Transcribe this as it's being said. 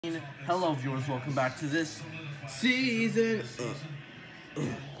Hello viewers, welcome back to this season.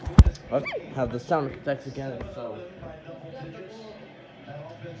 Let's have the sound effects again. So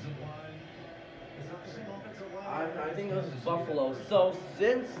I think this is Buffalo. So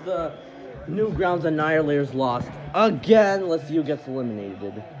since the Newgrounds annihilators lost again, let's see who gets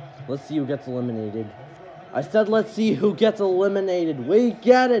eliminated. Let's see who gets eliminated. I said let's see who gets eliminated. We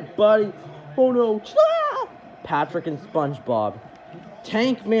get it, buddy. Oh no. Patrick and Spongebob.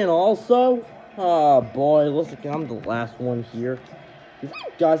 Tankman also? Oh boy, looks like I'm the last one here. These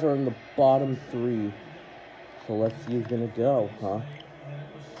guys are in the bottom three. So let's see who's gonna go, huh?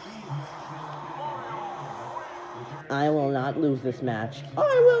 I will not lose this match. I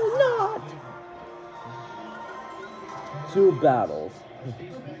will not! 2 battles.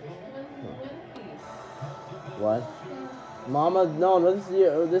 What? Mama, no,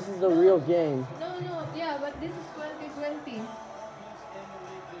 this is the real game. No, yeah, but this is 2020.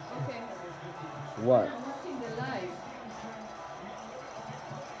 Okay. What? I'm watching the live.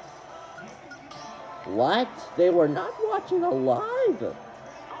 What? They were not watching a live?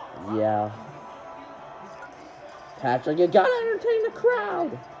 Yeah. Patrick, you gotta entertain the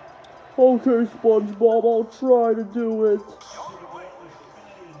crowd. Okay, Spongebob, I'll try to do it.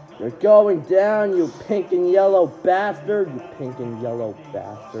 You're going down, you pink and yellow bastard. You pink and yellow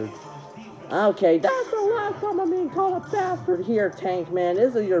bastard. Okay, that's the last time I'm being called a bastard here, Tankman.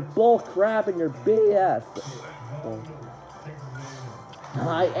 This is your bull crap and your BS.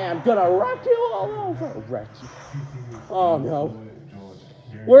 I am gonna wreck you all over. Wreck you. Oh no.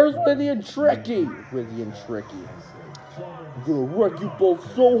 Where's Withy and Tricky? Withy and Tricky. I'm gonna wreck you both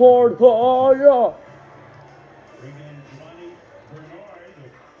so hard. Oh yeah.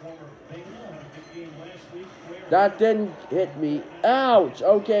 That didn't hit me. Ouch.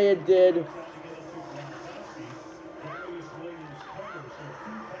 Okay, it did.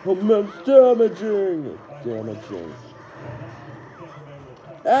 Immense damaging.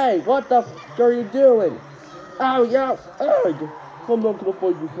 Hey, what the f are you doing? Oh, yeah. I'm not gonna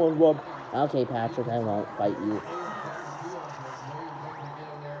fight you, Spongebob. Okay, Patrick, I won't fight you.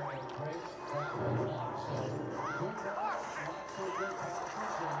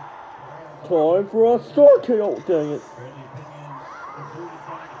 Time for a star KO, dang it.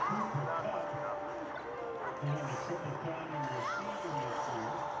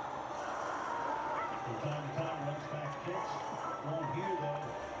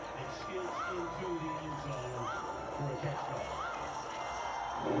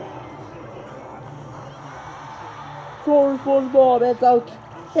 Sorry, Spongebob,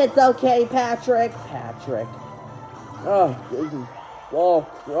 it's okay, Patrick. Oh, this is, oh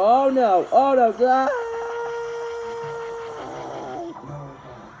no, ah!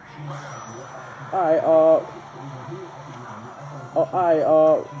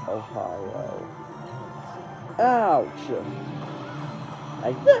 Ohio. Ouch.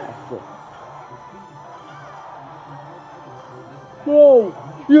 Like that. No!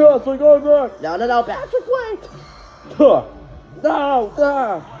 Yes, I got back! No, Patrick, wait! No!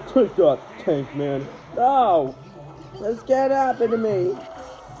 Take that, Tankman. No! This can't happen to me.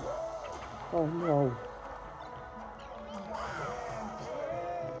 Oh no.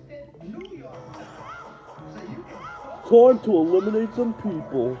 Time to eliminate some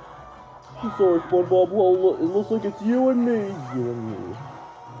people. I'm sorry, Spongebob. Well, it looks like it's you and me.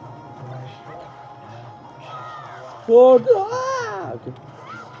 Oh, dog!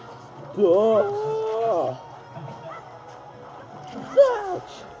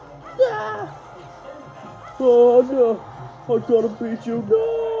 Ouch! Oh no! I gotta beat you! No!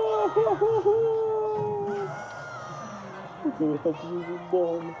 I'm gonna have to use this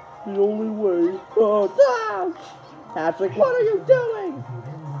bomb. The only way. Oh, ouch! Patrick, what are you doing?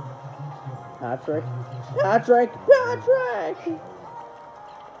 Patrick!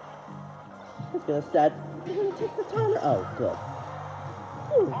 It's gonna set. You're gonna take the timer. Oh, good.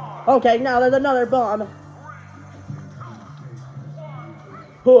 Okay, now there's another bomb.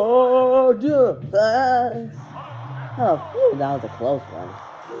 Oh, phew, that was a close one.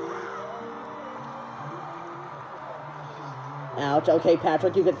 Ouch. Okay,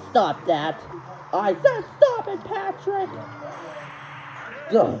 Patrick, you can stop that. I said stop it, Patrick.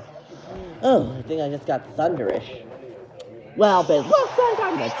 Ugh. Oh, I think I just got thunderish. Well, but it looks like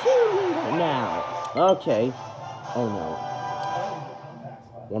I'm the cheerleader now. Okay. Oh, no.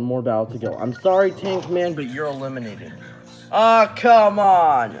 One more battle to go. I'm sorry, Tankman, but you're eliminated. Ah, come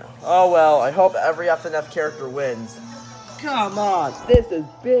on. Oh, well, I hope every FNF character wins. Come on. This is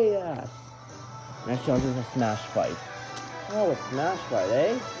BS. Next round is a smash fight. Oh, a smash fight,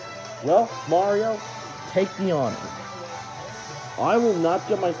 eh? Well, Mario, take the honor. I will not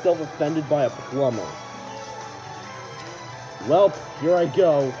get myself offended by a plumber. Well, here I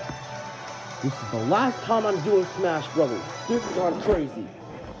go. This is the last time I'm doing Smash Brothers. This has gone crazy.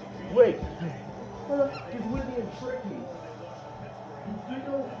 Wait. What the fuck is Whitney and Tricky? You think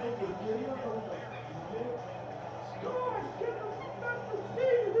I'll make a video? God, get the fuck to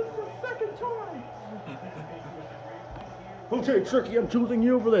see you. This is the second time. Okay, Tricky, I'm choosing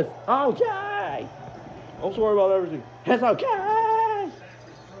you for this. Okay. Don't worry about everything. It's okay.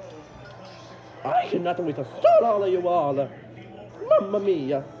 I cannot wait to start all of you all. Mamma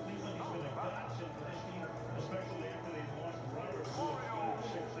mia.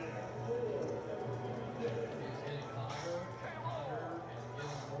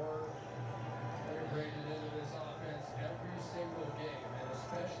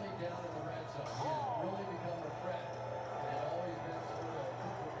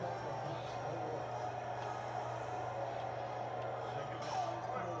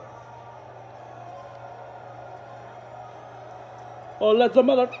 Oh, let's a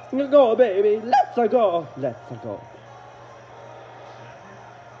mother go, baby. Let's a go. Let's a go.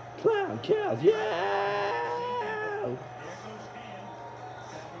 Clown kills, yeah.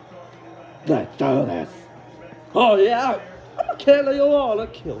 Let's do this. Oh, yeah. I'm gonna kill you all. I'll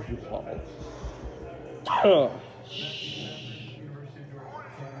kill you all.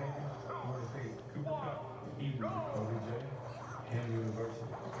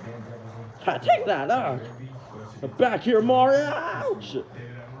 Take that, back here, Mario! Ouch!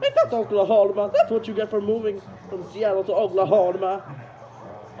 Ain't that Oklahoma? That's what you get for moving from Seattle to Oklahoma.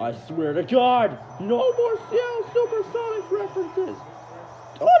 I swear to God, no more Seattle Supersonics references.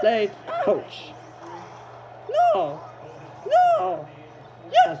 Too late. Ouch! No! No!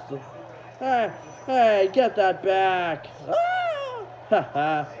 Yes! Hey, get that back! Ah!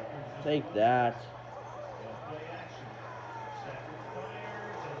 Haha! Take that.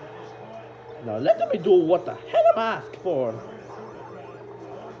 Now let me do what the hell I'm asked for.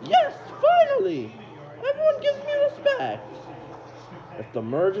 Yes, finally! Everyone gives me respect. If the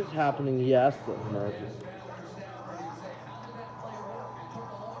merge is happening, yes, the merge is.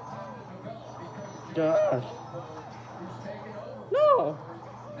 Gosh. No!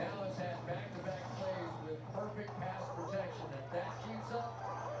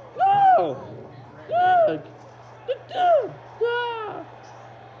 No! Look!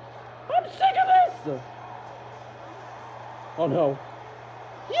 I'm sick of this! Oh no.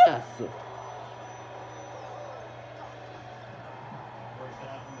 Yes!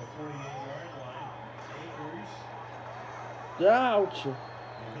 Ouch!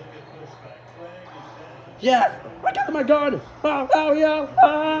 Yes! I got my gun! Oh yeah!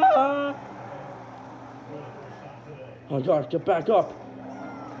 Oh gosh, get back up!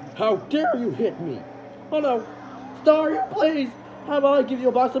 How dare you hit me! Oh no! Star, please! How about I give you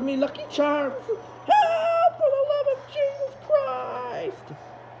a box of me Lucky Charms? Help! For the love of Jesus Christ!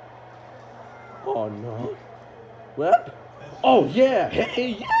 Oh no. What? Oh yeah!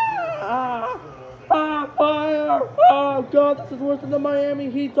 Hey yeah! Fire! Oh god, this is worse than the Miami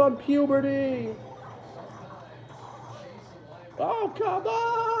Heat's on puberty! Oh come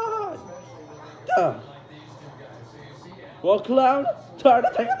on! Duh. Well, clown, time to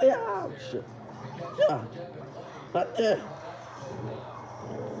take the ouch! Yeah.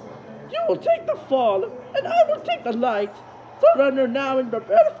 You will take the fall, and I will take the light. Surrender now and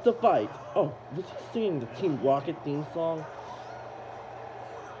prepare to fight. Oh, was he singing the Team Rocket theme song?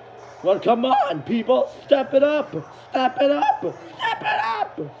 Well, come on, people. Step it up. Step it up. Step it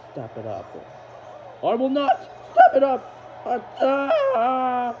up. Step it up. I will not step it up.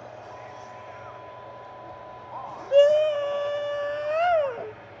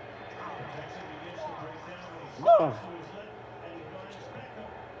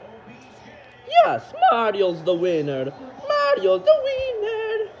 Yes, Mario's the winner. Mario's the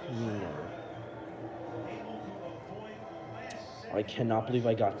winner. I cannot believe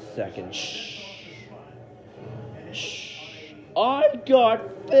I got second. Shh. Shh. I got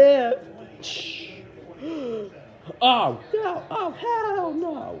fifth. Shh. Oh no! Oh hell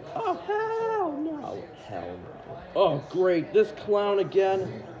no! Oh hell no! Hell no! Oh great! This clown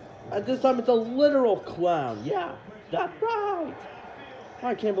again. And this time it's a literal clown. Yeah, that's right.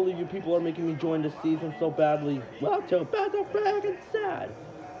 I can't believe you people are making me join this season so badly. Well, too bad, so friggin' sad.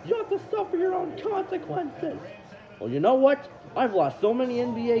 You have to suffer your own consequences. Well, you know what? I've lost so many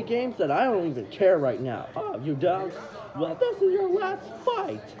NBA games that I don't even care right now. Oh, you don't? Well, this is your last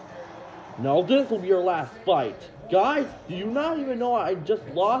fight. No, this will be your last fight. Guys, do you not even know I just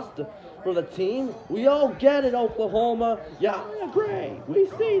lost for the team? We all get it, Oklahoma. Yeah, I agree. We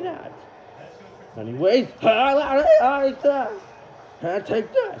see that. Anyways, And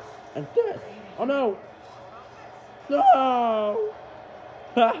take this, and this. Oh no. No!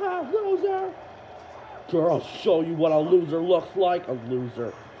 Haha, loser! Girl, I'll show you what a loser looks like. A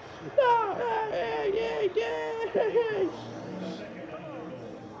loser.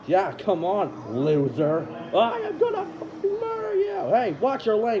 Yeah, come on, loser. I am gonna fucking murder you. Hey, watch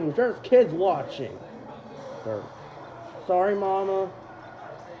your language. There's kids watching. Sorry, Mama.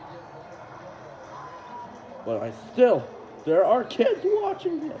 But there are kids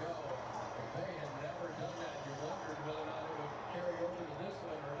watching this.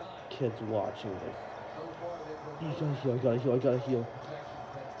 Kids watching this. I gotta heal.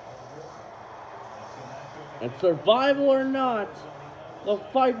 And survival or not, the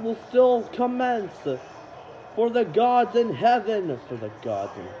fight will still commence. For the gods in heaven. For the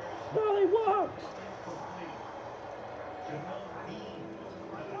gods in Valley Walks.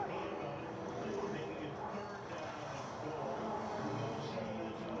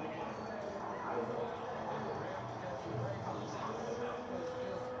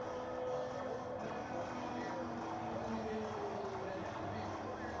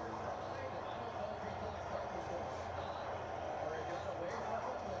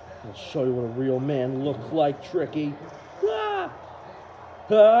 I'll show you what a real man looks like, Tricky. No!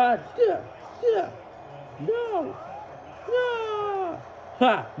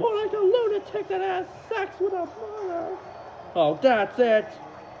 Ha! More like a lunatic that has sex with a mother. Oh, that's it.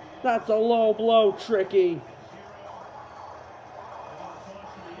 That's a low blow, Tricky.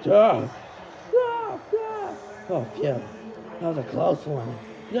 Oh, phew. That was a close one.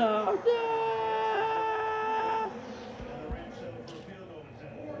 No.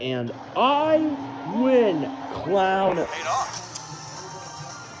 And I win, clown.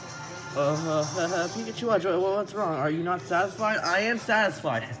 Pikachu, what's wrong? Are you not satisfied? I am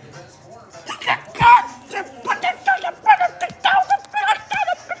satisfied.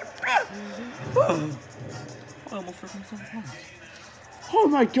 Oh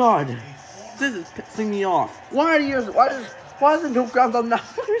my god. This is pissing me off. Why doesn't Newgrounds on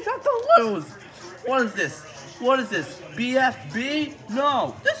have to lose? What is this? What is this? BFB?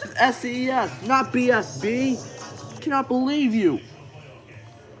 No, this is SCES, not BFB. I cannot believe you.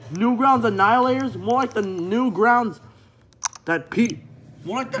 Newgrounds annihilators? More like the Newgrounds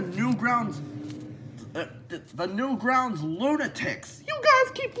more like the Newgrounds, the Newgrounds lunatics. You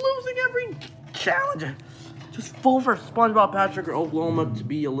guys keep losing every challenge. Just vote for Spongebob, Patrick, or Oklahoma to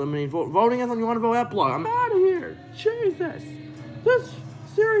be eliminated. Voting as you want to vote Epilogue. I'm out of here. Jesus. This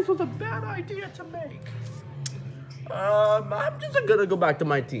series was a bad idea to make. I'm just gonna go back to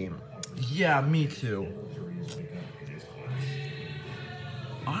my team. Yeah, me too.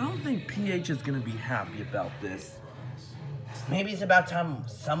 I don't think PH is gonna be happy about this. Maybe it's about time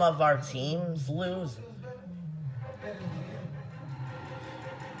some of our teams lose.